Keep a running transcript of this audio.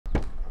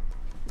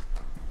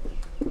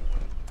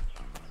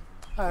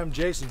Hi, I'm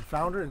Jason,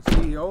 founder and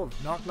CEO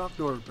of Knock Knock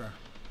Door Repair.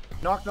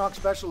 Knock Knock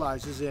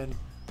specializes in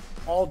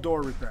all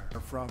door repair,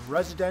 from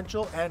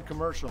residential and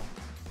commercial.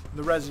 On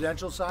the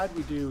residential side,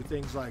 we do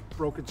things like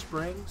broken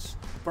springs,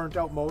 burnt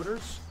out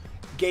motors,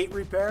 gate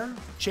repair,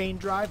 chain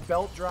drive,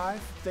 belt drive,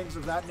 things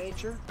of that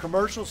nature.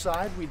 Commercial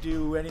side, we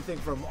do anything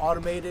from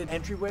automated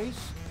entryways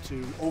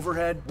to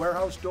overhead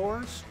warehouse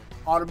doors,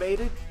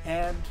 automated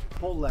and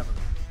pull lever.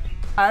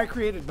 I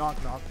created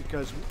Knock Knock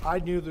because I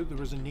knew that there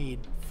was a need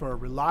for a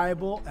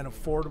reliable and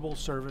affordable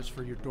service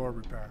for your door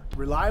repair.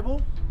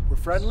 Reliable, we're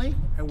friendly,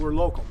 and we're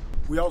local.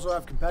 We also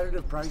have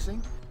competitive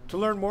pricing. To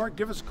learn more,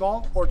 give us a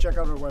call or check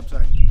out our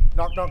website,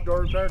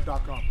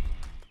 knockknockdoorrepair.com.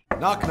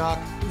 Knock knock,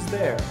 who's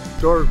there?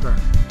 Door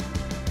repair.